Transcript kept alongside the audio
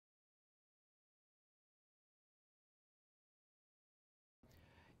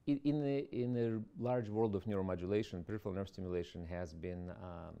In the large world of neuromodulation, peripheral nerve stimulation has been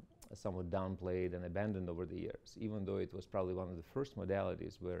somewhat downplayed and abandoned over the years, even though it was probably one of the first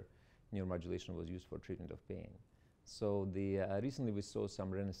modalities where neuromodulation was used for treatment of pain. So recently we saw some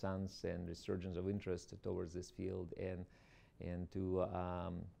renaissance and resurgence of interest towards this field, and to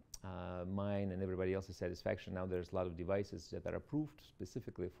mine and everybody else's satisfaction, now there's a lot of devices that are approved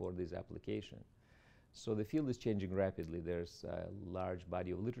specifically for this application. So the field is changing rapidly. There's a large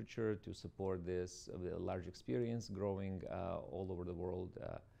body of literature to support this, a large experience growing all over the world,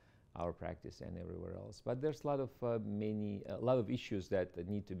 our practice and everywhere else. But there's a lot of issues that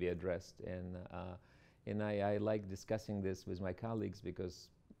need to be addressed, and I like discussing this with my colleagues, because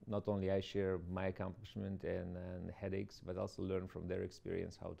not only I share my accomplishment and headaches, but also learn from their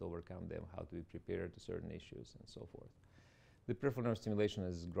experience how to overcome them, how to be prepared to certain issues, and so forth. The peripheral nerve stimulation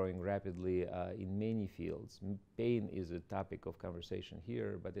is growing rapidly in many fields. Pain is a topic of conversation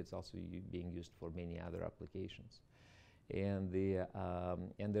here, but it's also being used for many other applications. And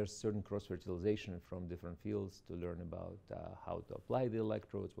there's certain cross-fertilization from different fields to learn about how to apply the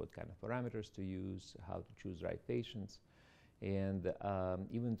electrodes, what kind of parameters to use, how to choose right patients, and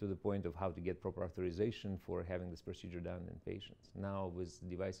even to the point of how to get proper authorization for having this procedure done in patients. Now, with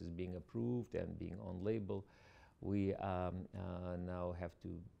devices being approved and being on label, we now have to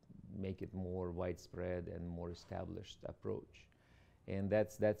make it more widespread and more established approach. And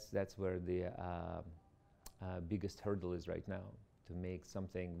that's where the biggest hurdle is right now, to make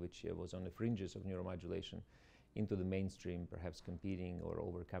something which was on the fringes of neuromodulation into the mainstream, perhaps competing or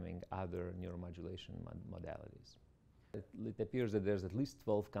overcoming other neuromodulation modalities. It appears that there's at least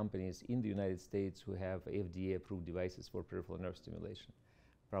 12 companies in the United States who have FDA-approved devices for peripheral nerve stimulation.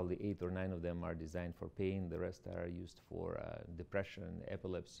 Probably 8 or 9 of them are designed for pain. The rest are used for depression,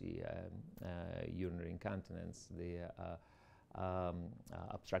 epilepsy, urinary incontinence,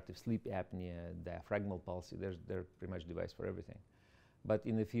 obstructive sleep apnea, diaphragmal palsy. They're pretty much device for everything. But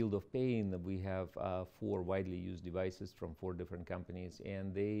in the field of pain, we have 4 widely used devices from 4 different companies,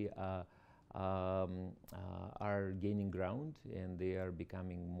 and they are gaining ground, and they are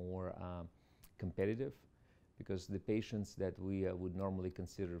becoming more competitive, because the patients that we would normally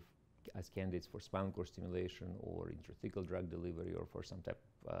consider as candidates for spinal cord stimulation or intrathecal drug delivery or for some type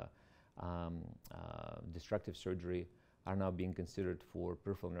of destructive surgery are now being considered for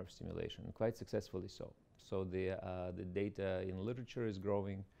peripheral nerve stimulation, quite successfully so. So the data in literature is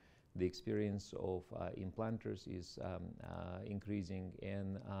growing, the experience of implanters is increasing,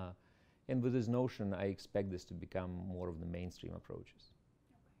 and with this notion, I expect this to become more of the mainstream approaches.